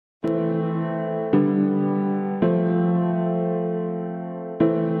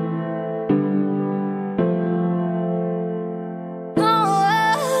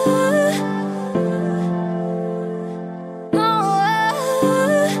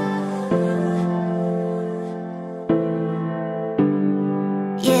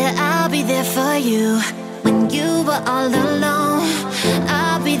you were all alone.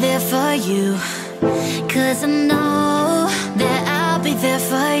 I'll be there for you, 'cause I know that I'll be there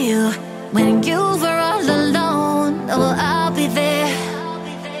for you. When you were all alone, oh, I'll be there.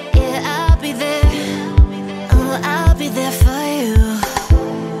 Yeah, I'll be there. Oh, I'll be there for you.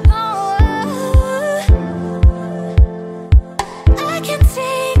 I can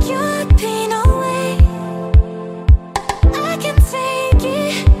take your pain away. I can take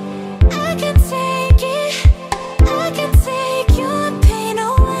it. I can take it. I can take your pain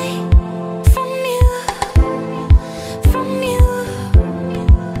away from you. From you.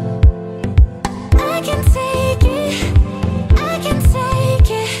 I can take it. I can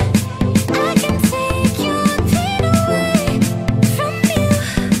take it. I can take your pain away from you.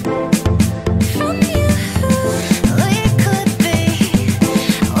 From you. We could be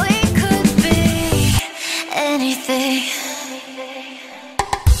anything.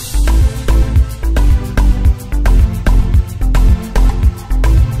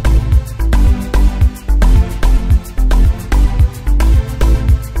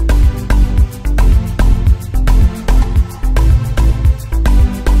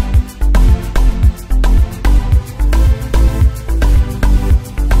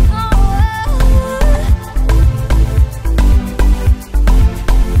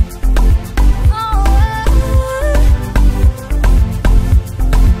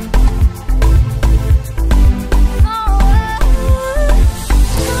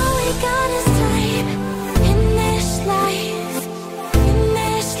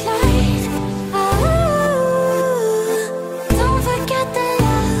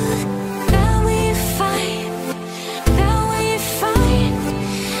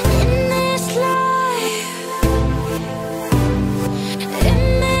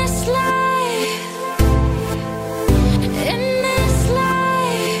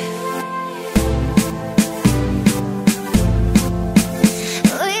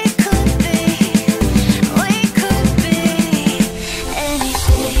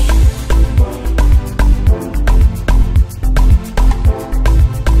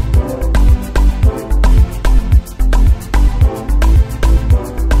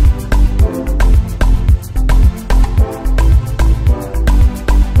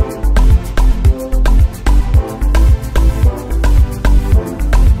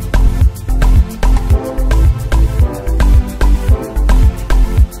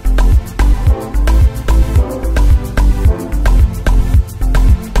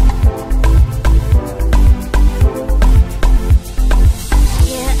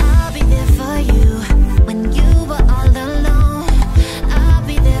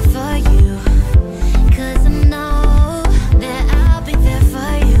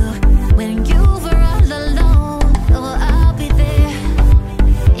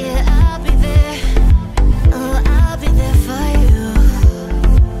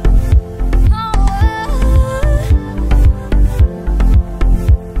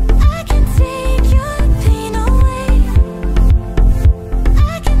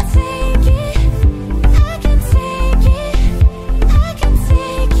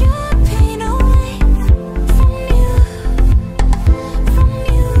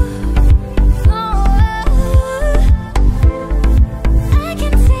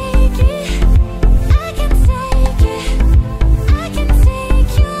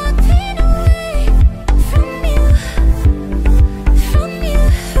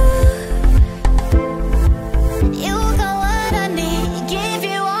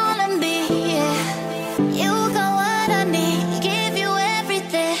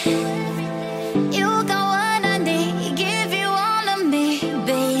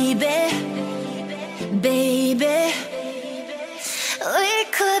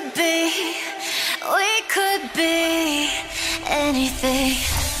 Anything.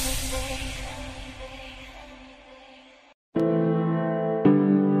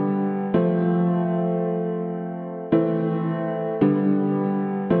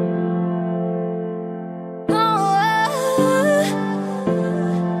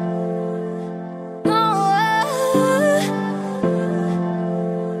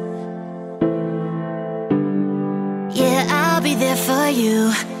 Yeah, I'll be there for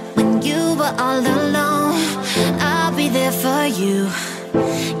you when you were all alone. I'll be there for you,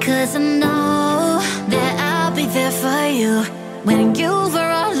 'cause I know that I'll be there for you when you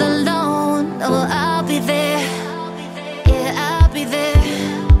were all